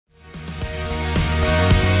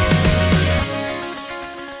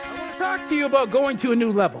you about going to a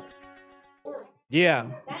new level? Yeah.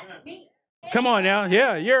 Come on now.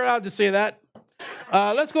 Yeah, you're allowed to say that.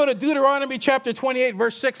 Let's go to Deuteronomy chapter 28,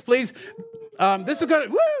 verse 6, please. This is going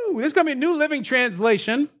to be New Living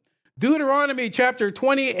Translation. Deuteronomy chapter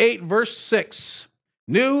 28, verse 6.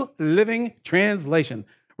 New Living Translation.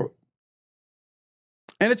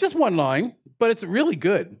 And it's just one line, but it's really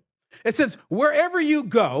good. It says, wherever you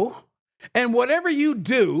go and whatever you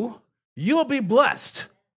do, you'll be blessed.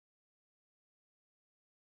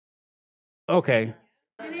 Okay.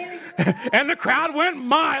 And the crowd went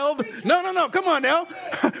mild. No, come on now.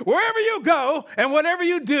 Wherever you go and whatever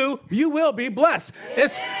you do, you will be blessed.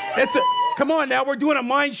 Come on now. We're doing a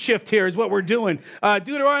mind shift here is what we're doing.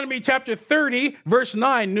 Deuteronomy chapter 30, verse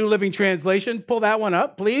 9, New Living Translation. Pull that one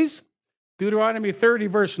up, please. Deuteronomy 30,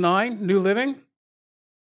 verse 9, New Living.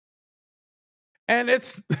 And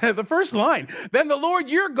it's the first line. Then the Lord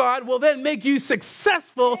your God will then make you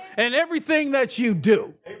successful in everything that you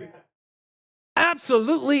do.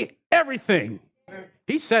 Absolutely everything.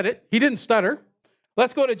 He said it. He didn't stutter.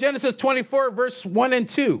 Let's go to Genesis 24, verse 1 and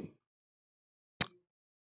 2.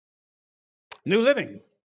 New Living.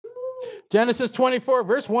 Genesis 24,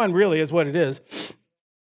 verse 1 really is what it is.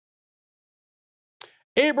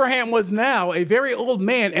 Abraham was now a very old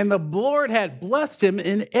man, and the Lord had blessed him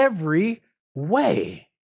in every way.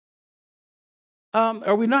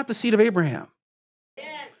 Are we not the seed of Abraham?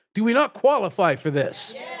 Yes. Do we not qualify for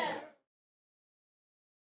this? Yes.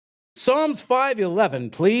 Psalms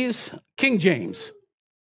 5:11, please. King James.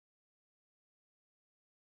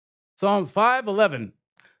 Psalm 5:11.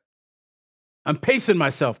 I'm pacing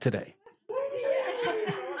myself today.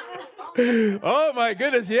 Oh, my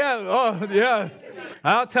goodness. Yeah. Oh, yeah.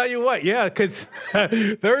 I'll tell you what. Yeah, because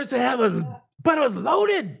Thursday was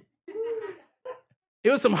loaded. It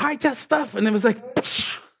was some high-test stuff, and it was like,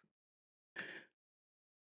 psh.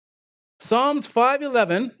 Psalms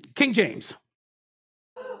 5:11, King James.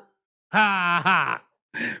 Ha, ha.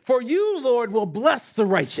 For you, Lord, will bless the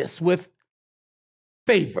righteous with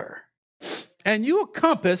favor, and you will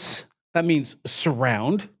compass, that means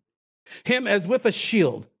surround, him as with a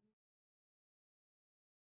shield.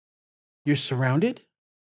 You're surrounded?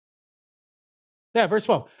 Yeah, verse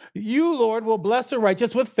 12. You, Lord, will bless the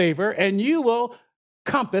righteous with favor, and you will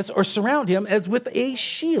compass or surround him as with a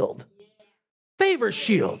shield. Favor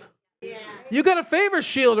shield. You got a favor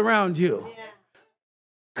shield around you.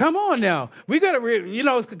 Come on now. We got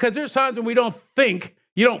to, because there's times when we don't think,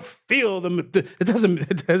 you don't feel them.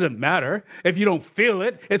 It doesn't matter if you don't feel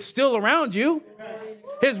it. It's still around you.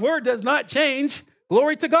 His word does not change.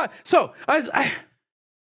 Glory to God. So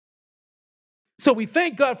we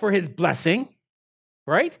thank God for his blessing,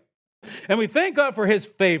 right? And we thank God for his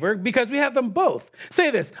favor because we have them both. Say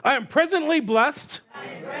this, I am presently blessed,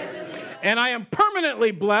 and I am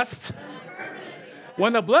permanently blessed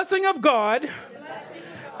when the blessing of God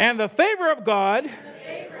and the favor of God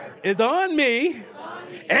is on me,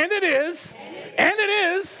 and it is,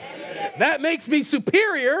 that makes me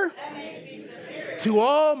superior to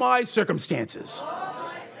all my circumstances.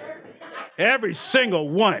 Every single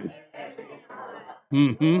one.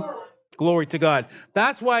 Glory to God.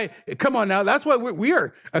 That's why, come on now, that's why we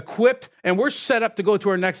are equipped and we're set up to go to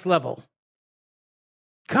our next level.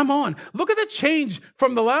 Come on. Look at the change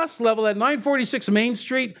from the last level at 946 Main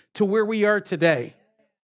Street to where we are today.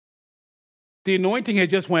 The anointing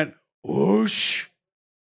had just went whoosh.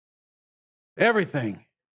 Everything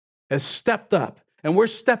has stepped up and we're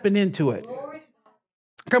stepping into it.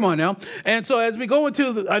 Come on now. And so as we go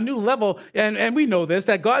into a new level, and we know this,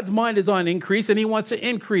 that God's mind is on increase and he wants to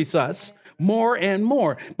increase us more and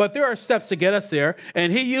more. But there are steps to get us there,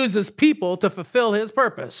 and he uses people to fulfill his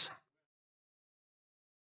purpose.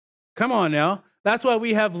 Come on now. That's why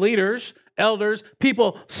we have leaders, elders,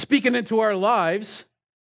 people speaking into our lives.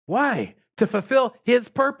 Why? To fulfill his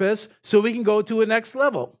purpose so we can go to a next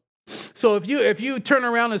level. So if you turn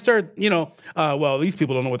around and start, these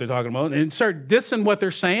people don't know what they're talking about, and start dissing what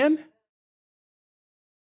they're saying,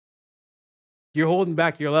 you're holding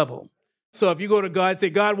back your level. So if you go to God and say,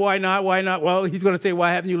 God, why not? Why not? Well, he's going to say,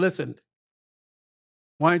 why haven't you listened?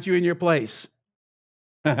 Why aren't you in your place?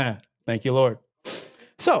 Thank you, Lord.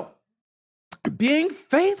 So being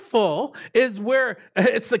faithful is where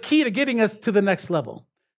it's the key to getting us to the next level.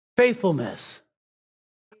 Faithfulness.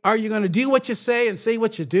 Are you going to do what you say and say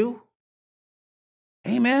what you do?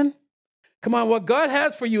 Amen. Come on, what God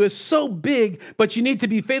has for you is so big, but you need to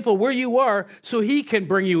be faithful where you are so he can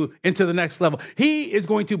bring you into the next level. He is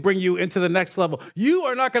going to bring you into the next level. You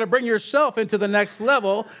are not going to bring yourself into the next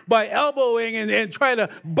level by elbowing and try to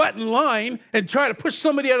butt in line and try to push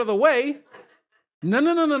somebody out of the way.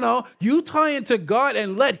 No. You tie into God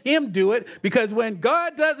and let him do it, because when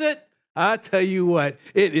God does it, I tell you what,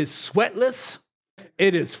 it is sweatless.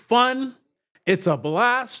 It is fun. It's a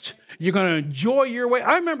blast. You're going to enjoy your way.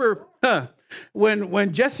 I remember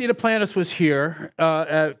when Jesse Duplantis was here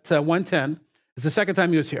at 110. It's the second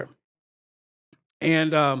time he was here.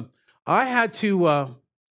 And I had to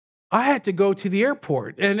go to the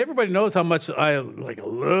airport. And everybody knows how much I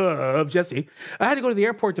love Jesse. I had to go to the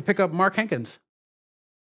airport to pick up Mark Hankins,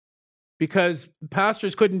 because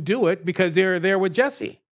pastors couldn't do it because they're there with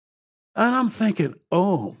Jesse. And I'm thinking,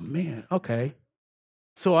 oh, man, okay.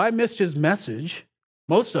 So I missed his message,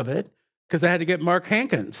 most of it, because I had to get Mark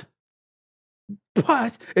Hankins.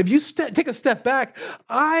 But if you take a step back,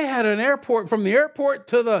 I had an airport, from the airport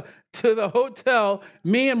to the hotel,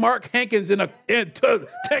 me and Mark Hankins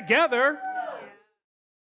together,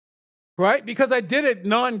 right? Because I did it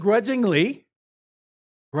non-grudgingly,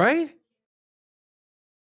 right?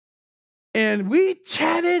 And we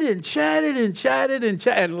chatted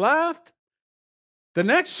and laughed. The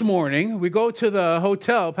next morning, we go to the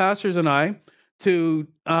hotel, pastors and I, to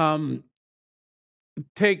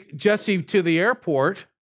take Jesse to the airport.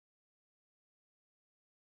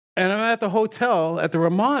 And I'm at the hotel at the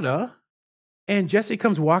Ramada, and Jesse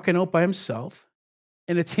comes walking out by himself,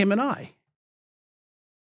 and it's him and I.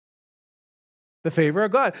 The favor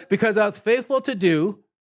of God, because I was faithful to do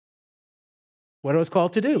what I was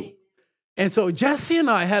called to do. And so Jesse and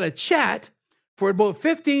I had a chat for about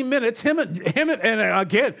 15 minutes, him and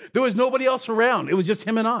again, there was nobody else around. It was just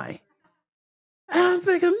him and I. And I'm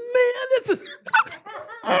thinking, man, this is,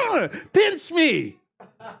 pinch me.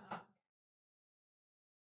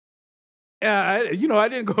 I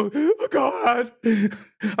didn't go, oh God,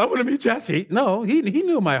 I want to meet Jesse. No, he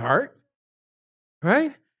knew my heart,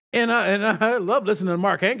 right? And I love listening to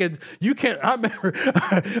Mark Hankins. I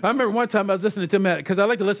remember one time I was listening to him because I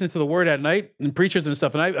like to listen to the Word at night and preachers and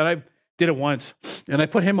stuff. And I did it once, and I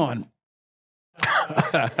put him on.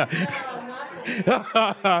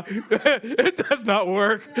 It does not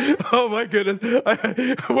work. Oh my goodness!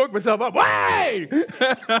 I woke myself up. Way!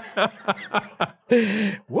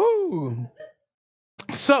 Woo!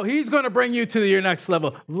 So he's going to bring you to your next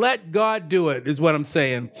level. Let God do it, is what I'm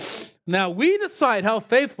saying. Now, we decide how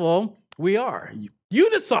faithful we are. You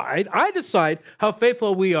decide, I decide how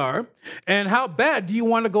faithful we are, and how bad do you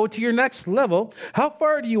want to go to your next level? How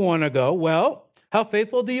far do you want to go? Well, how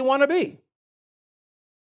faithful do you want to be?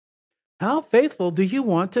 How faithful do you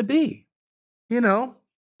want to be?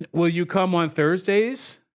 Will you come on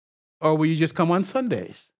Thursdays, or will you just come on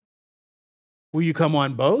Sundays? Will you come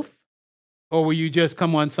on both? Or will you just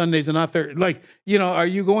come on Sundays and not Thursdays? Are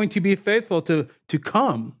you going to be faithful to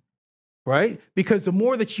come? Right? Because the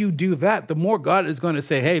more that you do that, the more God is going to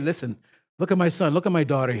say, hey, listen, look at my son, look at my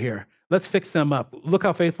daughter here. Let's fix them up. Look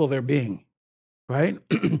how faithful they're being, right?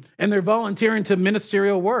 And they're volunteering to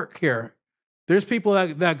ministerial work here. There's people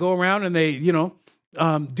that go around and they, do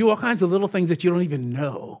all kinds of little things that you don't even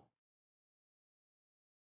know,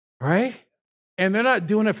 right? And they're not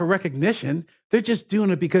doing it for recognition. They're just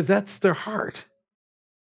doing it because that's their heart.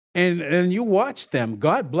 And you watch them.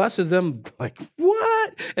 God blesses them like,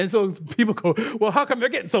 what? And so people go, well, how come they're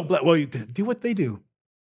getting so blessed? Well, you do what they do.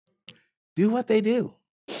 Do what they do.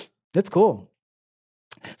 That's cool.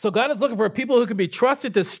 So God is looking for people who can be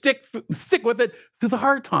trusted to stick with it through the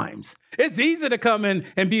hard times. It's easy to come in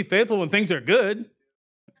and be faithful when things are good.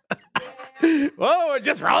 Oh, we're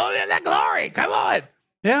just rolling in that glory. Come on.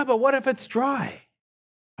 Yeah, but what if it's dry?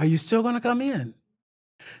 Are you still going to come in?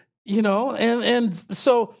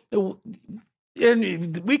 So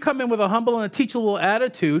we come in with a humble and a teachable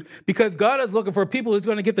attitude because God is looking for people who's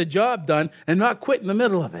going to get the job done and not quit in the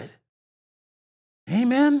middle of it.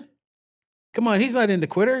 Amen. Come on, he's not into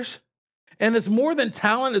quitters. And it's more than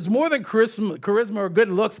talent. It's more than charisma or good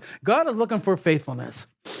looks. God is looking for faithfulness,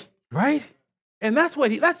 right? And that's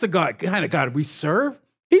the kind of God we serve.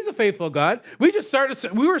 He's a faithful God. We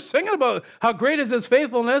were singing about how great is his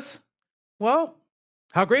faithfulness. Well,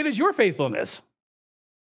 how great is your faithfulness?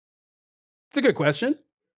 It's a good question.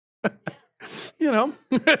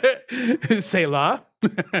 Selah.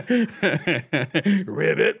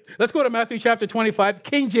 Ribbit. Let's go to Matthew chapter 25.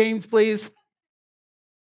 King James, please.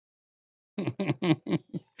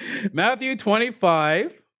 Matthew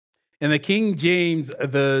 25 in the King James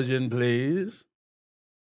Version, please.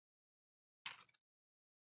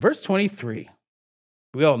 Verse 23.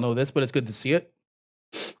 We all know this, but it's good to see it.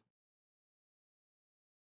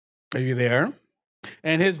 Are you there?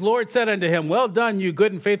 And his Lord said unto him, well done, you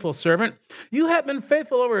good and faithful servant. You have been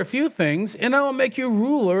faithful over a few things, and I will make you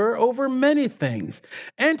ruler over many things.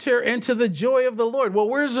 Enter into the joy of the Lord. Well,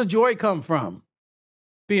 where's the joy come from?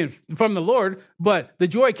 being from the Lord, but the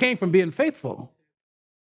joy came from being faithful.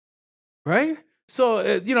 Right?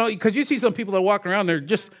 So, because you see some people that are walking around, they're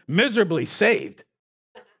just miserably saved.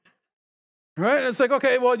 Right? And it's like,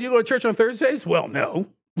 okay, well, you go to church on Thursdays? Well, no.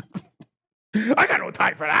 I got no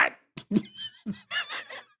time for that.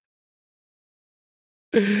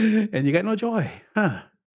 And you got no joy. Huh.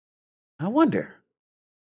 I wonder.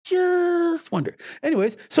 Just wonder.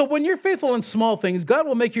 Anyways, so when you're faithful in small things, God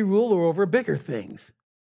will make you ruler over bigger things.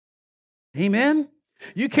 Amen?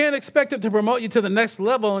 You can't expect Him to promote you to the next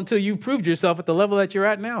level until you've proved yourself at the level that you're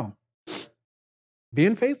at now.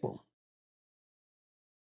 Being faithful.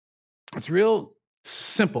 It's real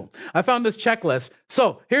simple. I found this checklist.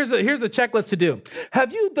 So here's a checklist to do.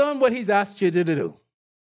 Have you done what He's asked you to do?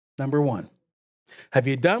 Number 1. Have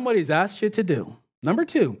you done what He's asked you to do? Number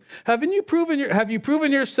 2, have you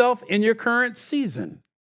proven yourself in your current season?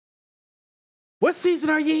 What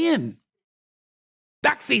season are you in?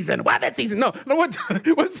 Duck season, rabbit season. No. What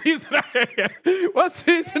season are you? What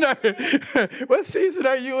season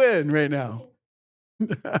are you in right now?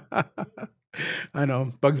 I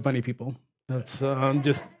know, Bugs Bunny people. That's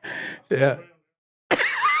yeah.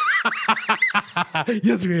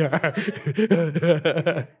 Yes, we are.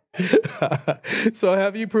 So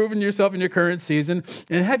have you proven yourself in your current season?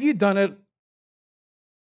 And have you done it?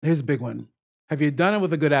 Here's a big one. Have you done it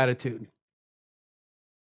with a good attitude?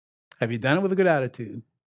 Have you done it with a good attitude?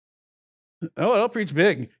 Oh, I'll preach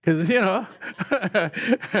big because,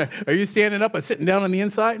 are you standing up or sitting down on the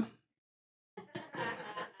inside?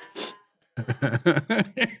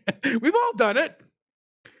 We've all done it.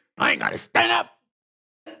 I ain't got to stand up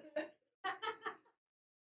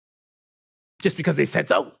just because they said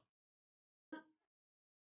so.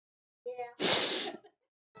 Yeah.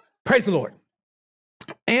 Praise the Lord.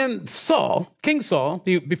 And Saul, King Saul,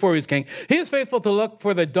 before he was king, he was faithful to look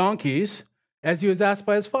for the donkeys as he was asked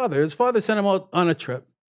by his father. His father sent him out on a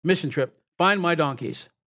mission trip, find my donkeys.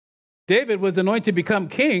 David was anointed to become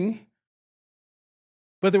king,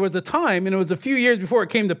 but there was a time, and it was a few years before it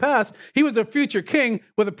came to pass, he was a future king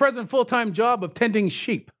with a present full-time job of tending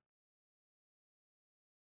sheep.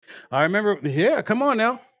 I remember, yeah, come on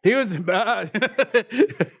now. He was... I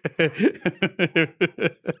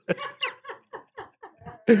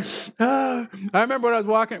remember when I was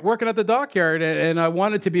working at the dockyard and I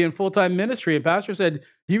wanted to be in full-time ministry. And pastor said,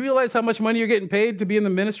 "Do you realize how much money you're getting paid to be in the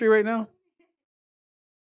ministry right now?"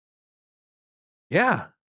 Yeah,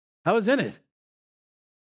 I was in it.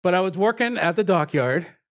 But I was working at the dockyard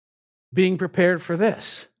being prepared for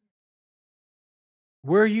this.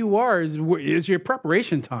 Where you are is your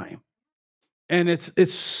preparation time. And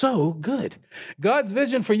it's so good. God's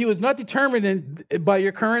vision for you is not determined by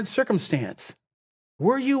your current circumstance.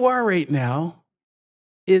 Where you are right now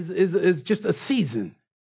is just a season,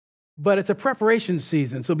 but it's a preparation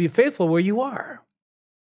season. So be faithful where you are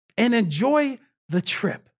and enjoy the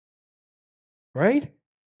trip, right?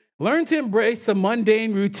 Learn to embrace the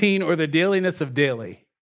mundane routine or the dailiness of daily.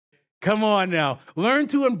 Come on now. Learn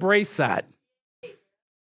to embrace that.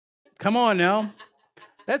 Come on now.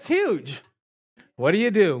 That's huge. What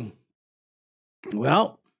do?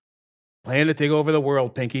 Well, plan to take over the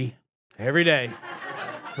world, Pinky, every day.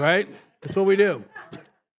 Right? That's what we do.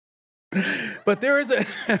 But there is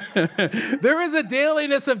a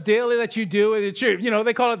dailiness of daily that you do, and it's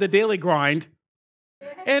they call it the daily grind.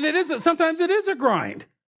 And sometimes it is a grind.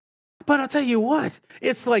 But I'll tell you what,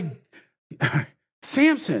 it's like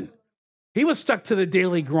Samson. He was stuck to the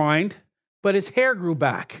daily grind, but his hair grew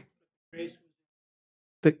back.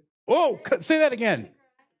 Say that again.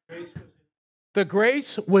 The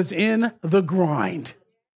grace was in the grind.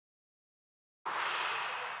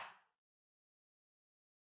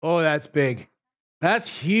 Oh, that's big. That's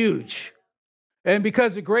huge. And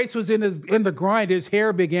because the grace was in the grind, his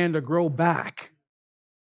hair began to grow back.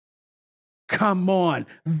 Come on.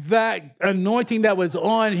 That anointing that was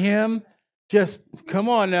on him, just come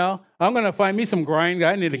on now. I'm going to find me some grind.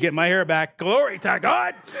 I need to get my hair back. Glory to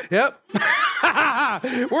God. Yep.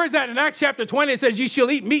 Where is that? In Acts chapter 20, it says, "You shall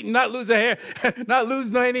eat meat and not lose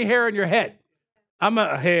any hair on your head." I'm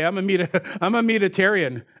a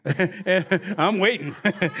meatitarian. I'm waiting.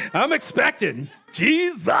 I'm expecting.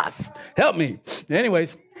 Jesus, help me.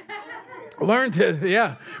 Anyways,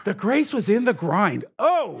 the grace was in the grind.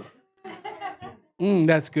 Oh,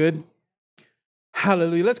 that's good.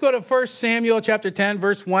 Hallelujah. Let's go to 1 Samuel chapter 10,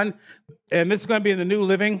 verse 1. And this is going to be in the New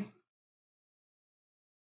Living.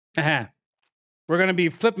 We're going to be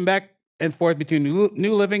flipping back and forth between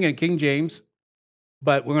New Living and King James.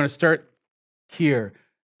 But we're going to start here.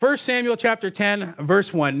 1 Samuel chapter 10,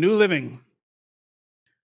 verse 1, New Living.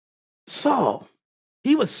 Saul,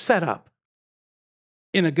 he was set up.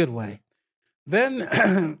 in a good way. Then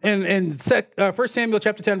in 1 Samuel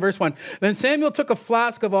chapter 10, verse 1, then Samuel took a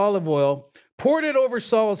flask of olive oil, poured it over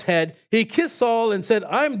Saul's head. He kissed Saul and said,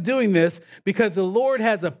 I'm doing this because the Lord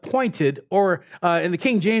has appointed, or in the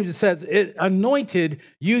King James it says, it anointed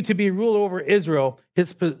you to be ruler over Israel,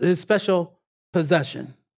 his special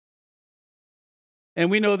possession.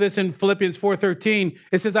 And we know this in Philippians 4:13.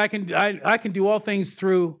 It says, I can do all things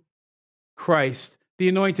through Christ, the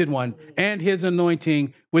anointed one, and his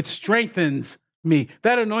anointing, which strengthens me.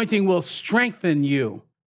 That anointing will strengthen you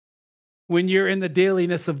when you're in the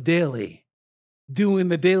dailiness of daily, doing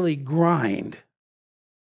the daily grind.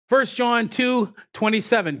 1 John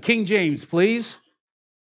 2:27, King James, please.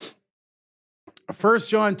 1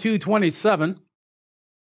 John 2:27.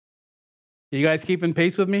 You guys keeping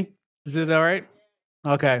pace with me? Is it all right?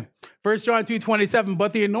 Okay. 1 John 2:27,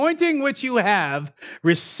 but the anointing which you have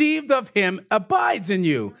received of him abides in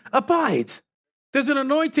you. Abides. There's an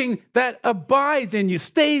anointing that abides in you,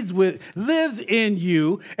 lives in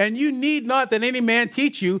you, and you need not that any man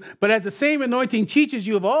teach you, but as the same anointing teaches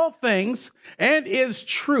you of all things and is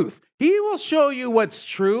truth. He will show you what's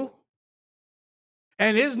true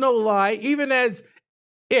and is no lie, even as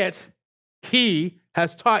he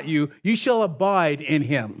has taught you, you shall abide in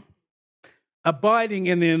him. Abiding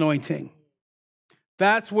in the anointing.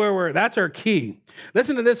 That's our key.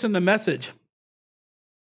 Listen to this in the Message.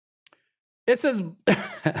 It says,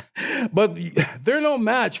 but they're no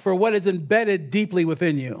match for what is embedded deeply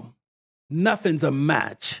within you. Nothing's a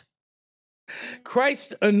match.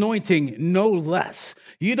 Christ's anointing, no less.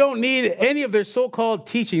 You don't need any of their so-called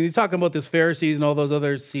teaching. He's talking about this Pharisees and all those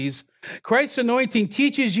other C's. Christ's anointing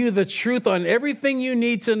teaches you the truth on everything you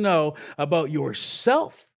need to know about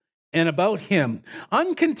yourself and about him,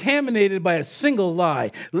 uncontaminated by a single lie.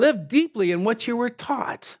 Live deeply in what you were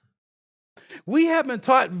taught. We have been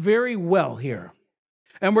taught very well here,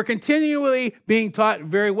 and we're continually being taught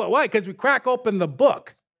very well. Why? Because we crack open the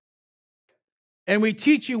book, and we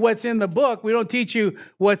teach you what's in the book. We don't teach you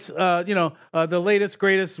what's, the latest,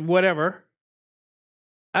 greatest, whatever.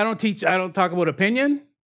 I don't talk about opinion.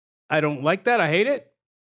 I don't like that. I hate it.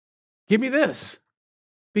 Give me this,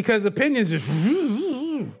 because opinions is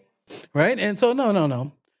right? And so,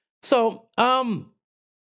 no. So,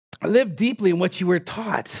 live deeply in what you were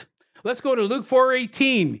taught. Let's go to Luke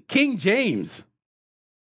 4:18, King James.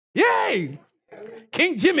 Yay!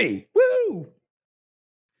 King Jimmy. Woo!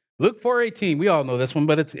 Luke 4:18. We all know this one,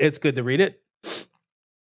 but it's good to read it.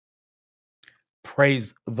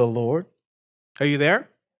 Praise the Lord. Are you there?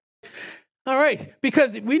 All right,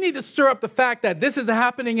 because we need to stir up the fact that this is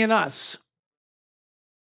happening in us.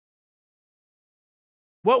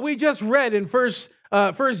 What we just read in First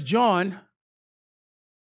John,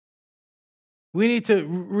 we need to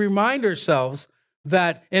remind ourselves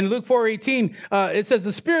that in Luke 4:18, it says,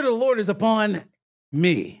 the Spirit of the Lord is upon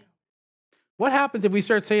me. What happens if we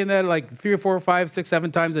start saying that like 3 or 4 or 5, 6,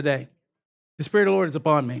 7 times a day? The Spirit of the Lord is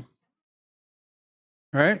upon me.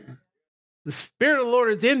 Right? The Spirit of the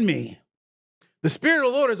Lord is in me. The Spirit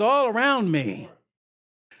of the Lord is all around me.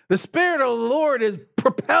 The Spirit of the Lord is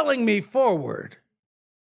propelling me forward.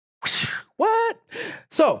 What?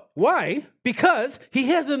 So, why? Because he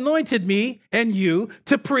has anointed me and you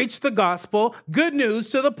to preach the gospel, good news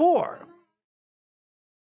to the poor.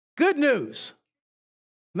 Good news.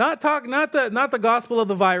 Not the gospel of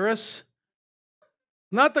the virus,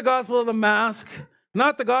 not the gospel of the mask,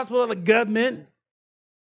 not the gospel of the government.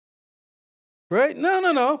 Right?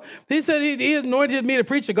 No. He said he anointed me to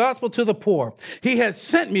preach the gospel to the poor. He has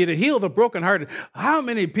sent me to heal the brokenhearted. How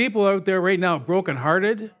many people out there right now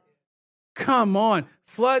brokenhearted? Come on.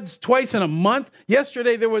 Floods twice in a month.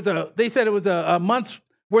 Yesterday they said it was a month's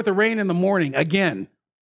worth of rain in the morning again.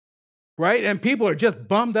 Right? And people are just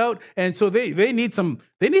bummed out, and so they need some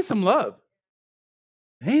love.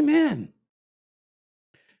 Amen.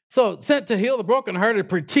 So sent to heal the brokenhearted,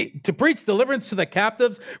 to preach deliverance to the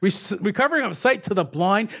captives, recovering of sight to the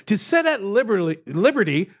blind, to set at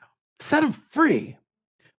liberty, set them free,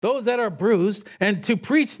 those that are bruised, and to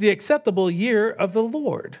preach the acceptable year of the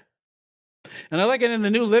Lord. And I like it in the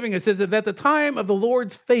New Living, it says that the time of the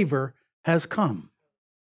Lord's favor has come.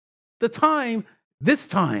 It's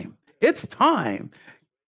time.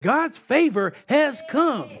 God's favor has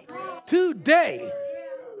come today,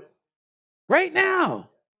 right now.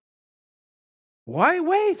 Why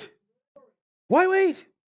wait?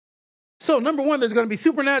 So, number one, there's going to be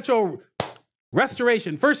supernatural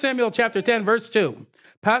restoration. 1 Samuel chapter 10, verse 2.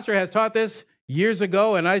 Pastor has taught this years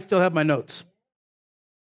ago, and I still have my notes.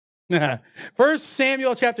 1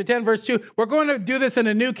 Samuel chapter 10, verse 2. We're going to do this in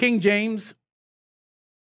the New King James.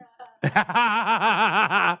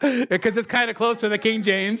 Because it's kind of close to the King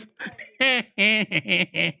James.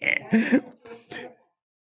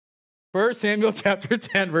 1 Samuel chapter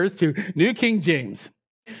 10, verse 2, New King James.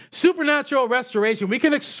 Supernatural restoration, we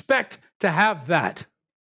can expect to have that.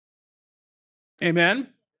 Amen?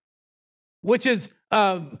 Which is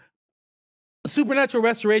supernatural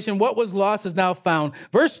restoration. What was lost is now found.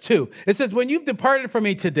 Verse 2, it says, when you've departed from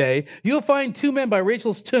me today, you'll find 2 men by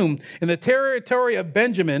Rachel's tomb in the territory of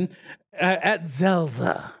Benjamin at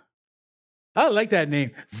Zelzah. I like that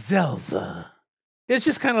name, Zelzah. It's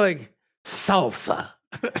just kind of like salsa,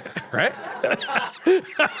 right?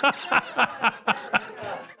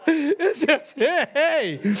 It's just,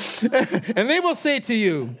 hey. And they will say to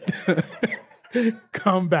you,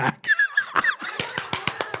 come back.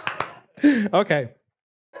 Okay.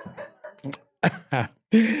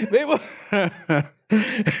 They will. They're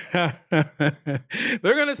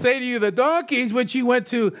going to say to you, the donkeys which you went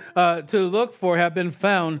to look for have been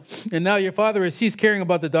found, and now your father has ceased caring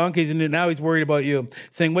about the donkeys, and now he's worried about you,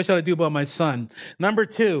 saying, what shall I do about my son? Number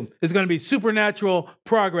 2 is going to be supernatural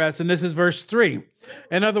progress, and this is verse 3.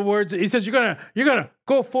 In other words, he says, you're gonna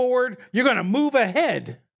go forward, you're going to move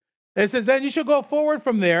ahead. It says, then you shall go forward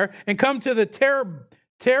from there and come to the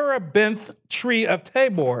terebinth tree of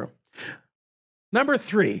Tabor. Number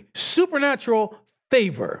 3, supernatural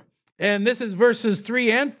favor. And this is verses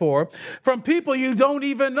 3 and 4. From people you don't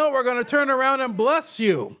even know are going to turn around and bless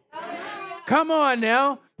you. Come on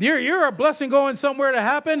now. You're a blessing going somewhere to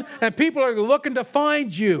happen, and people are looking to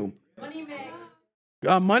find you. Money magnet.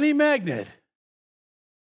 A money magnet.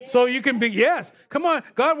 So you can be, yes. Come on.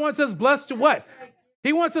 God wants us blessed to what?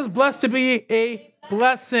 He wants us blessed to be a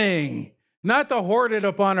blessing, not to hoard it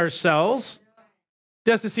upon ourselves.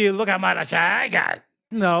 Just to see, look how much I got.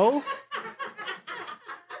 No.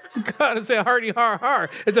 God is a hardy har.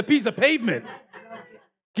 It's a piece of pavement.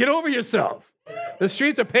 Get over yourself. The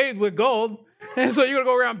streets are paved with gold. And so you're going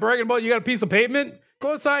to go around bragging about you got a piece of pavement?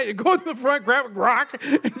 Go outside, go to the front, grab a rock,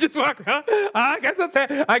 and just walk around. I got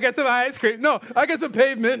some ice cream. No, I got some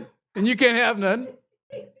pavement, and you can't have none.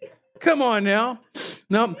 Come on now.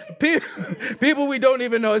 No, people we don't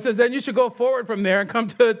even know. It says, then you should go forward from there and come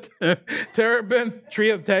to the terebinth tree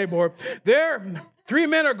of Tabor. There, 3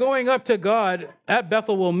 men are going up to God at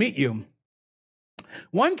Bethel will meet you.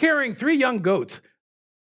 One carrying 3 young goats.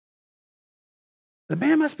 The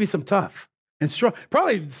man must be some tough and strong,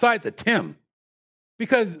 probably the size of Tim,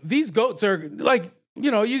 because these goats are like,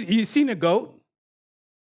 you've seen a goat.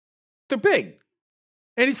 They're big.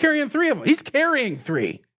 And he's carrying 3 of them. He's carrying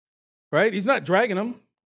 3. Right? He's not dragging them.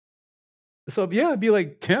 So, yeah, it'd be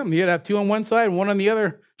like Tim. He'd have 2 on one side and 1 on the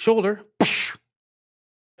other shoulder.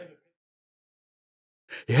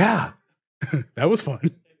 Yeah, that was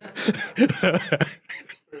fun.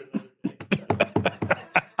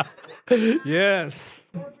 Yes.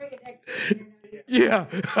 Yeah.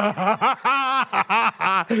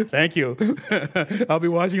 Thank you. I'll be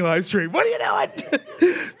watching a live stream. What are you doing?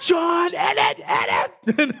 John, edit.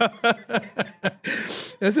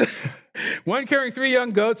 One carrying 3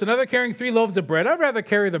 young goats, another carrying 3 loaves of bread. I'd rather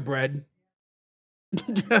carry the bread.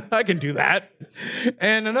 I can do that.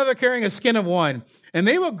 And another carrying a skin of wine. And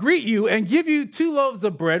they will greet you and give you 2 loaves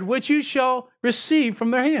of bread, which you shall receive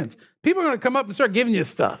from their hands. People are going to come up and start giving you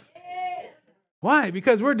stuff. Why?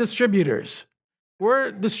 Because we're distributors.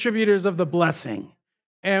 We're distributors of the blessing.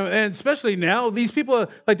 And especially now, these people,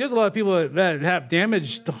 like there's a lot of people that have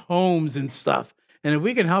damaged homes and stuff. And if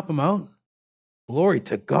we can help them out, glory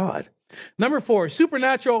to God. Number 4,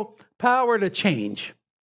 supernatural power to change.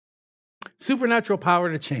 Supernatural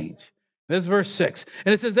power to change. This is verse 6.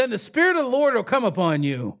 And it says, then the Spirit of the Lord will come upon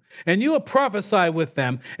you, and you will prophesy with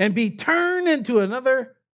them and be turned into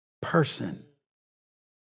another person.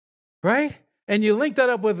 Right? And you link that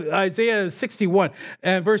up with Isaiah 61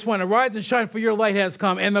 and verse 1. Arise and shine, for your light has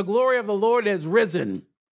come, and the glory of the Lord has risen.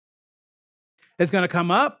 It's going to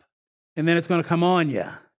come up, and then it's going to come on you.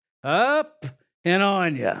 Up and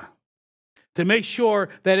on you. To make sure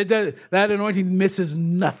that that anointing misses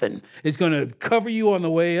nothing. It's going to cover you on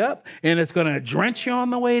the way up, and it's going to drench you on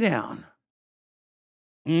the way down.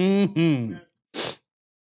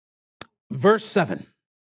 Verse 7.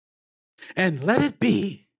 And let it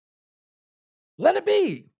be. Let it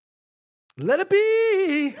be. Let it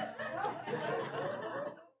be.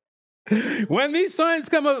 When these signs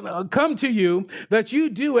come to you, that you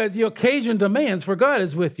do as the occasion demands, for God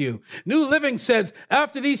is with you. New Living says,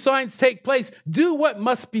 after these signs take place, do what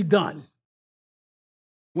must be done.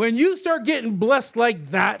 When you start getting blessed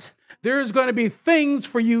like that, there's going to be things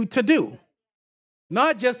for you to do.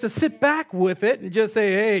 Not just to sit back with it and just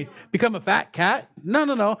say, hey, become a fat cat. No,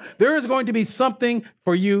 no, no. There is going to be something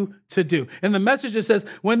for you to do. And the message just says,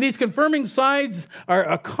 when these confirming signs are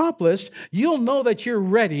accomplished, you'll know that you're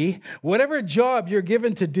ready. Whatever job you're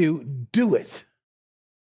given to do, do it.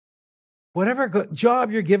 Whatever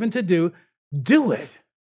job you're given to do it.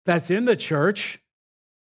 That's in the church.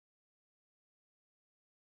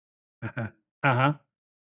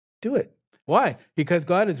 Do it. Why? Because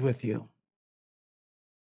God is with you.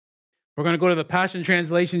 We're going to go to the Passion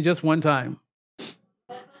Translation just one time.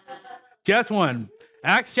 Just one.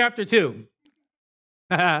 Acts chapter 2.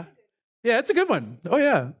 Yeah, it's a good one. Oh,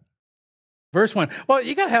 yeah. Verse 1. Well,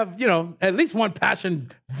 you got to have, at least one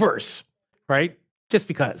Passion verse, right? Just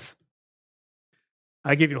because.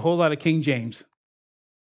 I gave you a whole lot of King James.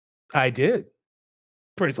 I did.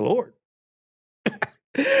 Praise the Lord.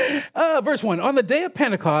 Verse 1. On the day of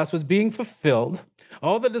Pentecost was being fulfilled,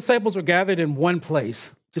 all the disciples were gathered in one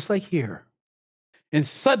place. Just like here. And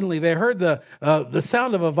suddenly they heard the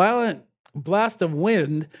sound of a violent blast of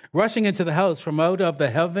wind rushing into the house from out of the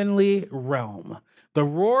heavenly realm. The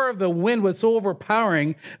roar of the wind was so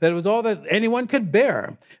overpowering that it was all that anyone could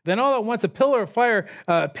bear. Then all at once a pillar of fire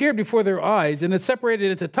appeared before their eyes, and it separated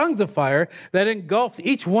into tongues of fire that engulfed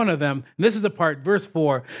each one of them. And this is the part, verse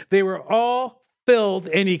 4. They were all filled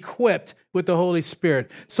and equipped with the Holy Spirit.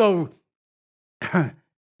 So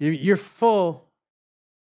you're full.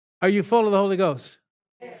 Are you full of the Holy Ghost?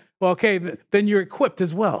 Well, okay, then you're equipped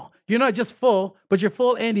as well. You're not just full, but you're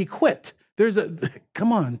full and equipped.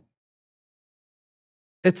 Come on.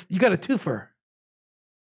 You got a twofer.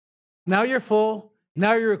 Now you're full.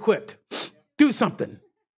 Now you're equipped. Do something.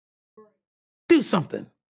 Do something.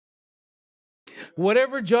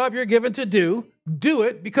 Whatever job you're given to do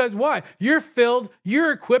it, because why? You're filled,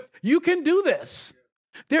 you're equipped, you can do this.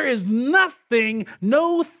 There is nothing,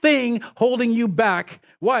 no thing holding you back.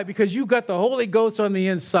 Why? Because you've got the Holy Ghost on the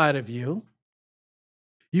inside of you.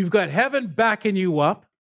 You've got heaven backing you up.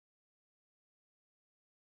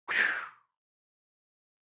 Whew.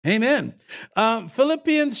 Amen.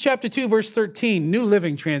 Philippians chapter 2, verse 13, New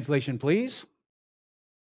Living Translation, please.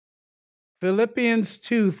 Philippians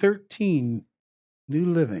 2:13, New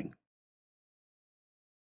Living.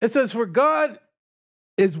 It says, for God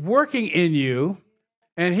is working in you,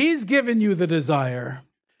 and he's given you the desire.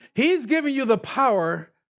 He's given you the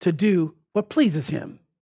power to do what pleases him.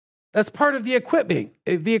 That's part of the equipping.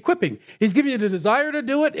 He's giving you the desire to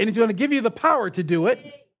do it, and he's going to give you the power to do it.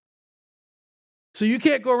 So you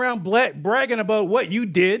can't go around bragging about what you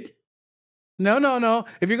did. No, no, no.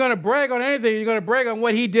 If you're going to brag on anything, you're going to brag on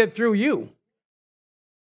what he did through you.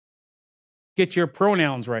 Get your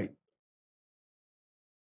pronouns right.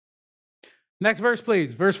 Next verse,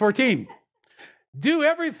 please. Verse 14. Do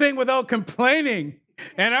everything without complaining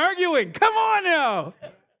and arguing. Come on now.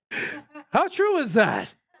 How true is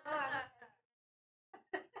that?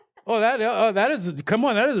 That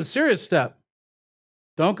is a serious step.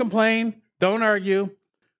 Don't complain. Don't argue.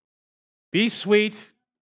 Be sweet.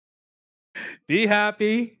 Be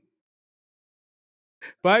happy.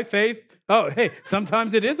 By faith. Oh, hey,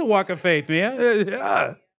 sometimes it is a walk of faith,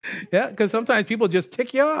 man. Yeah, because sometimes people just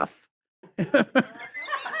tick you off.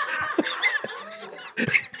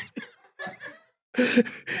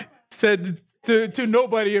 Said to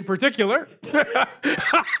nobody in particular.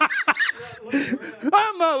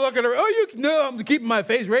 I'm not looking around. Oh, I'm keeping my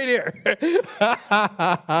face right here.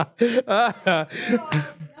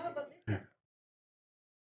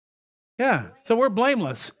 Yeah, so we're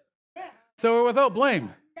blameless. So we're without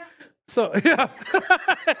blame. So, yeah.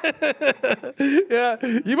 Yeah,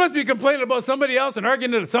 you must be complaining about somebody else and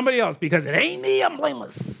arguing to somebody else because it ain't me, I'm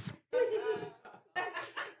blameless.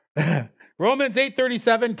 Romans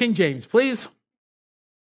 8:37, King James, please.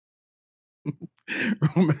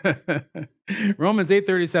 Romans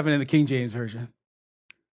 8:37 in the King James Version.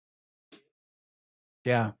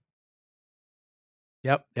 Yeah.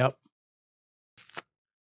 Yep.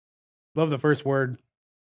 Love the first word.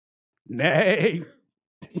 Nay.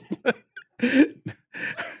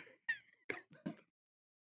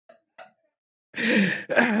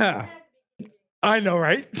 I know,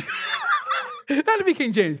 right? That'd be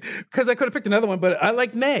King James, because I could have picked another one, but I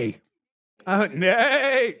like nay.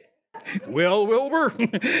 Nay. Will Wilbur.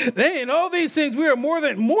 Nay, in all these things, we are more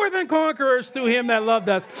than conquerors through him that loved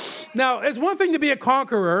us. Now, it's one thing to be a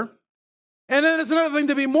conqueror, and then it's another thing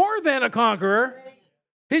to be more than a conqueror.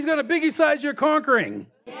 He's got a biggie size you're conquering.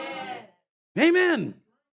 Yes. Amen.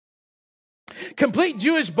 Complete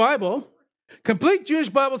Jewish Bible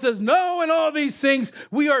says, no, in all these things,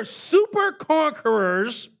 we are super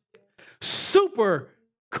conquerors through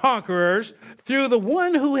the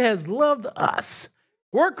one who has loved us.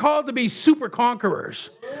 We're called to be super conquerors.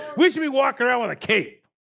 We should be walking around with a cape,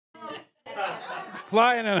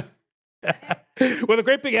 flying with a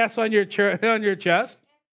great big S on your chest.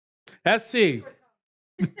 SC.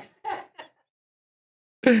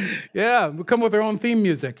 Yeah, we'll come with our own theme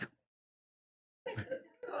music.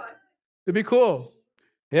 It'd be cool.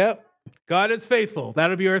 Yep. God is faithful.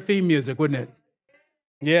 That'll be our theme music, wouldn't it?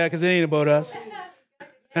 Yeah, because it ain't about us.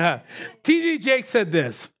 T.D. Jakes said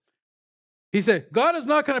this. He said, God is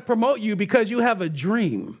not going to promote you because you have a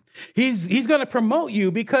dream. He's going to promote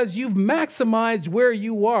you because you've maximized where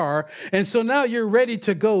you are. And so now you're ready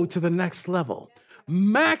to go to the next level.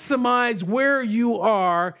 Maximize where you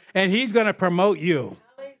are, and he's going to promote you.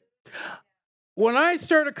 When I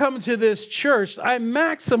started coming to this church, I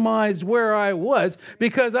maximized where I was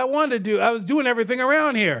because I was doing everything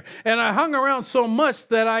around here. And I hung around so much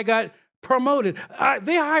that I got promoted.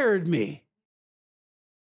 They hired me.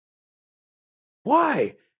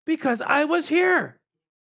 Why? Because I was here.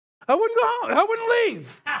 I wouldn't go home. I wouldn't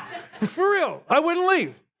leave. For real. I wouldn't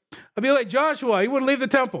leave. I'd be like Joshua. He wouldn't leave the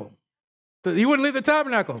temple. He wouldn't leave the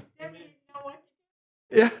tabernacle.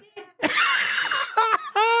 Yeah.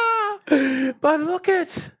 But look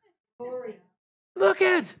at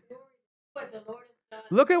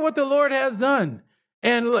what the Lord has done.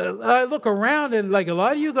 And I look around and like a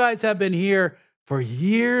lot of you guys have been here for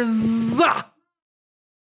years.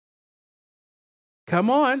 Come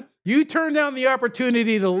on. You turned down the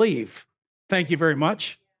opportunity to leave. Thank you very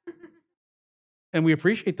much. And we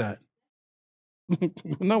appreciate that.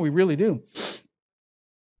 No, we really do.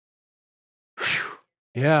 Whew.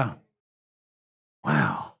 Yeah.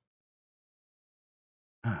 Wow.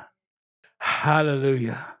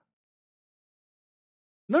 Hallelujah.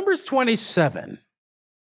 Numbers 27.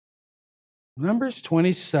 Numbers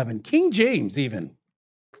 27. King James even.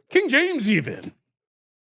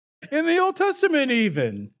 In the Old Testament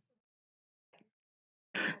even.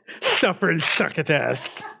 Suffering succotash.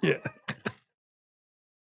 Yeah.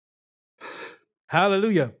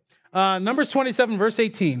 Hallelujah. Numbers 27, verse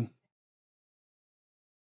 18.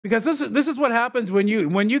 Because this is what happens when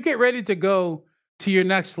you get ready to go to your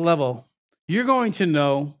next level. You're going to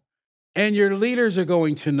know, and your leaders are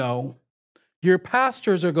going to know, your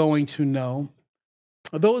pastors are going to know,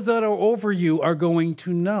 those that are over you are going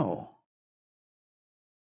to know.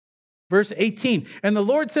 Verse 18, and the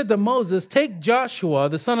Lord said to Moses, take Joshua,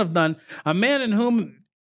 the son of Nun, a man in whom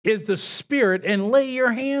is the Spirit, and lay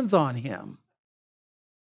your hands on him.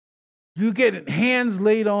 You get hands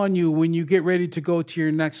laid on you when you get ready to go to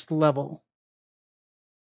your next level.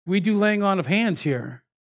 We do laying on of hands here.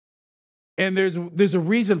 And there's a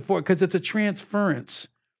reason for it, because it's a transference,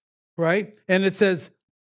 right? And it says,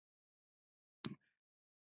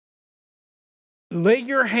 lay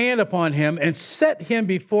your hand upon him and set him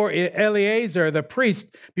before Eleazar, the priest,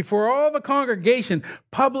 before all the congregation,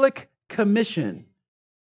 public commission.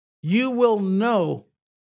 You will know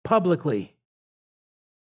publicly.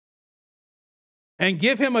 And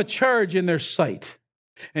give him a charge in their sight.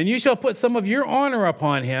 And you shall put some of your honor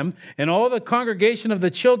upon him, and all the congregation of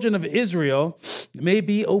the children of Israel may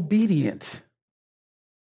be obedient.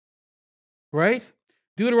 Right?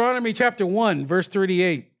 Deuteronomy chapter 1, verse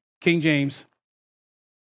 38, King James.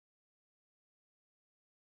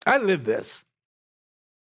 I live this.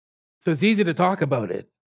 So it's easy to talk about it,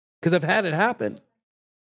 because I've had it happen.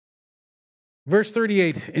 Verse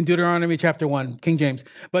 38 in Deuteronomy chapter 1, King James.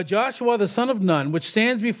 But Joshua, the son of Nun, which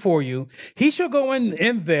stands before you, he shall go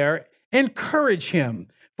in there, encourage him,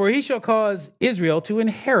 for he shall cause Israel to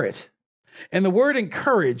inherit. And the word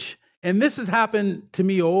encourage, and this has happened to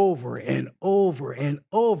me over and over and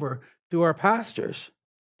over through our pastors.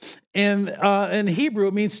 And in Hebrew,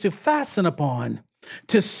 it means to fasten upon,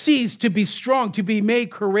 to seize, to be strong, to be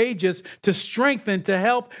made courageous, to strengthen, to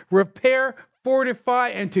help, repair, fortify,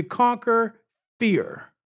 and to conquer fear.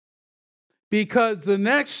 Because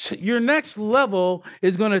your next level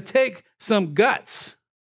is going to take some guts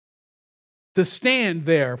to stand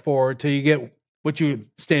there for till you get what you're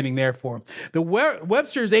standing there for. The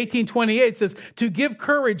Webster's 1828 says to give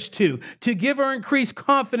courage to give or increase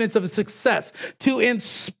confidence of success, to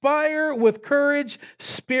inspire with courage,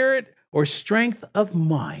 spirit, or strength of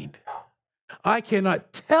mind. I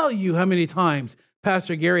cannot tell you how many times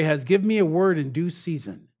Pastor Gary has given me a word in due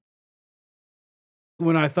season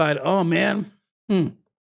when I thought, oh man,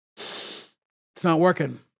 it's not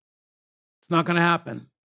working. It's not going to happen.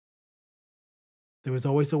 There was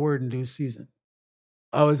always a word in due season.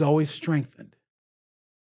 I was always strengthened.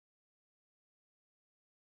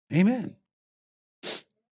 Amen.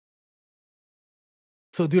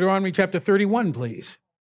 So Deuteronomy chapter 31, please.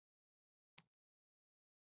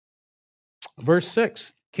 Verse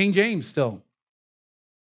 6, King James still.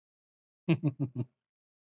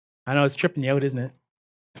 I know it's tripping you out, isn't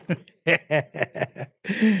it?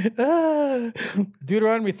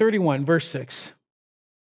 Deuteronomy 31, verse 6.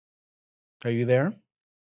 Are you there?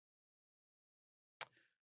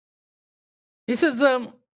 He says,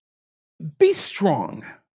 be strong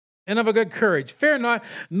and of a good courage. Fear not,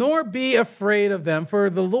 nor be afraid of them. For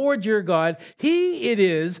the Lord your God, he it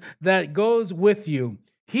is that goes with you.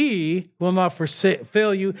 He will not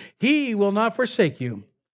fail you. He will not forsake you.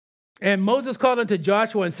 And Moses called unto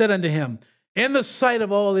Joshua and said unto him, in the sight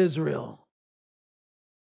of all Israel,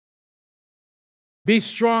 be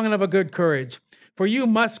strong and of a good courage. For you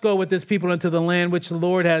must go with this people into the land which the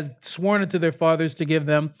Lord has sworn unto their fathers to give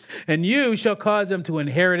them, and you shall cause them to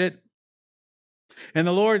inherit it. And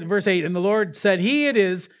the Lord, verse 8, and the Lord said, he it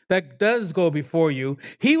is that does go before you.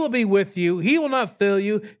 He will be with you. He will not fail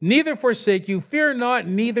you, neither forsake you. Fear not,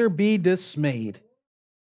 neither be dismayed.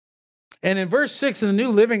 And in verse 6 in the New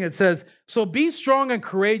Living, it says, so be strong and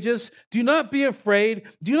courageous. Do not be afraid.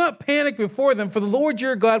 Do not panic before them, for the Lord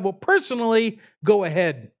your God will personally go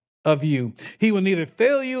ahead of you. He will neither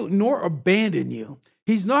fail you nor abandon you.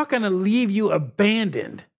 He's not going to leave you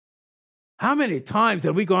abandoned. How many times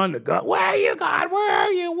have we gone to God? Where are you, God? Where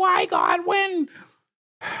are you? Why, God? When?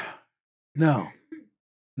 No.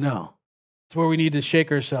 It's where we need to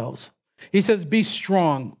shake ourselves. He says, be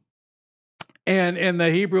strong. And in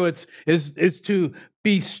the Hebrew, is to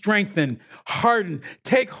be strengthened, hardened,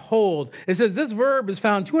 take hold. It says this verb is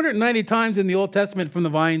found 290 times in the Old Testament from the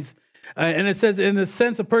vines. And it says in the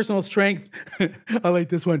sense of personal strength, I like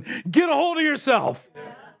this one, get a hold of yourself.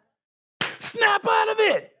 Snap out of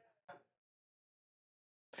it.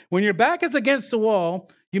 When your back is against the wall,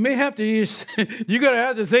 you may have to use, you're going to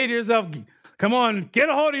have to say to yourself, come on, get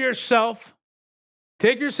a hold of yourself.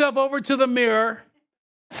 Take yourself over to the mirror.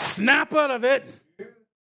 Snap out of it.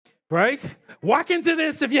 Right? Walk into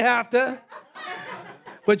this if you have to.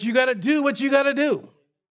 But you got to do what you got to do.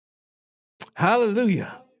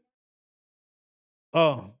 Hallelujah.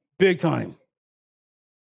 Oh, big time.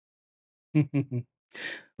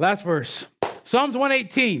 Last verse. Psalms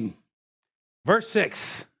 118, verse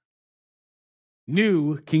 6.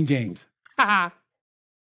 New King James.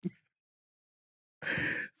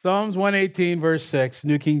 Psalms 118, verse 6,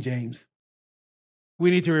 New King James. We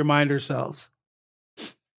need to remind ourselves.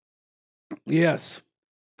 Yes,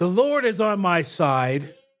 the Lord is on my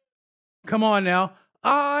side. Come on now.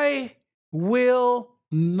 I will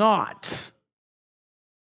not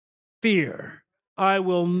fear. I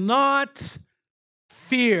will not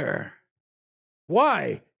fear.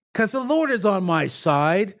 Why? Because the Lord is on my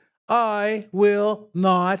side. I will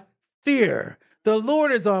not fear. The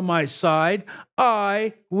Lord is on my side.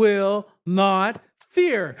 I will not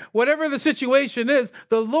fear. Whatever the situation is,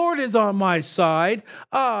 the Lord is on my side.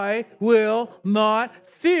 I will not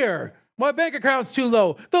fear. My bank account's too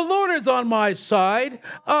low. The Lord is on my side.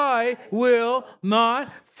 I will not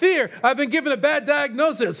fear. I've been given a bad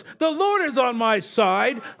diagnosis. The Lord is on my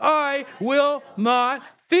side. I will not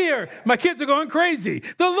fear. My kids are going crazy.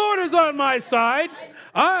 The Lord is on my side.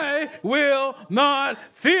 I will not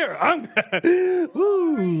fear. I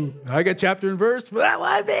got chapter and verse for that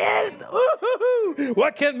one, man. Woo-hoo-hoo.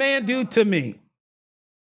 What can man do to me?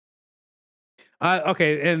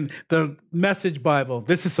 Okay, and the Message Bible.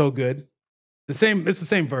 This is so good. It's the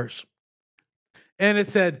same verse. And it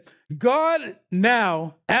said, God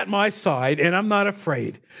now at my side, and I'm not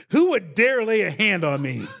afraid. Who would dare lay a hand on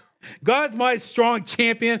me? God's my strong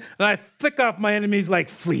champion, and I flick off my enemies like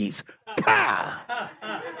fleas. Pah!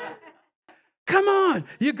 Come on,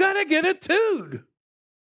 you gotta get a toot.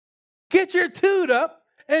 Get your toot up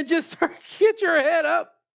and just get your head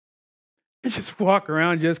up and just walk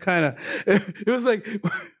around. Just kind of. It was like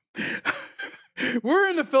we're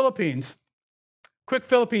in the Philippines. Quick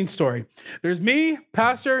Philippine story. There's me,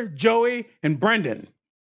 Pastor Joey, and Brendan.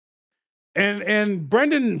 And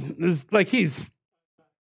Brendan is like he's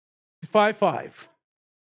 5'5".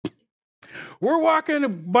 We're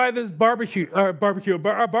walking by this barber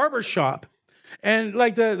shop, and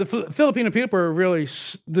like the Filipino people are really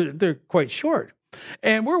they're quite short.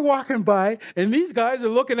 And we're walking by, and these guys are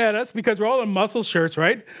looking at us because we're all in muscle shirts,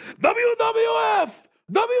 right? WWF.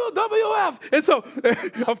 WWF. And so,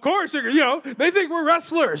 of course, they think we're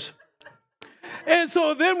wrestlers. And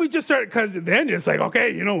so then we just started, because then it's like,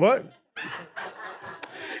 okay, you know what?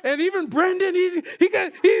 And even Brendan, he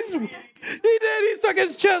stuck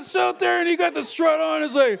his chest out there and he got the strut on.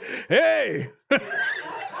 It's like, hey,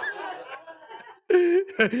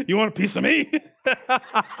 you want a piece of me?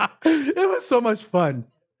 It was so much fun.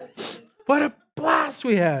 What a blast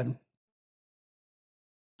we had.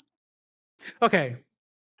 Okay.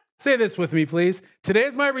 Say this with me, please. Today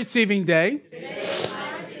is my receiving day.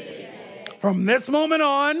 From this moment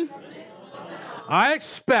on, I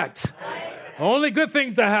expect only good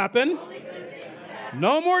things to happen.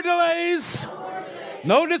 No more delays.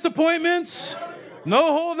 No disappointments.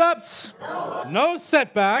 No holdups. No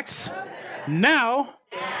setbacks. Now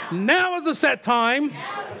is a set time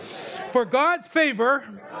for God's favor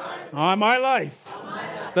on my life.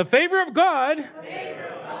 The favor of God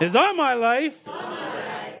is on my life.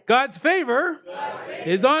 God's favor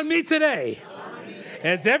is on me today.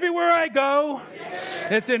 It's everywhere I go.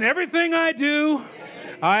 It's in everything I do.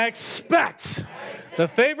 I expect the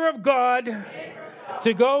favor of God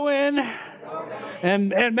to go in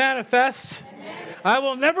and manifest. I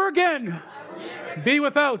will never again be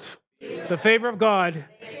without the favor of God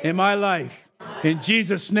in my life. In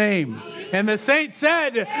Jesus' name. And the saint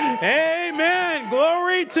said, amen.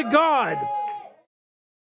 Glory to God.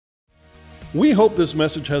 We hope this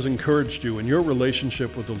message has encouraged you in your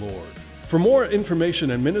relationship with the Lord. For more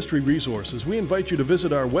information and ministry resources, we invite you to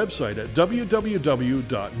visit our website at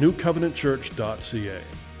www.newcovenantchurch.ca.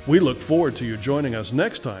 We look forward to you joining us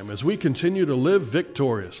next time as we continue to live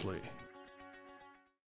victoriously.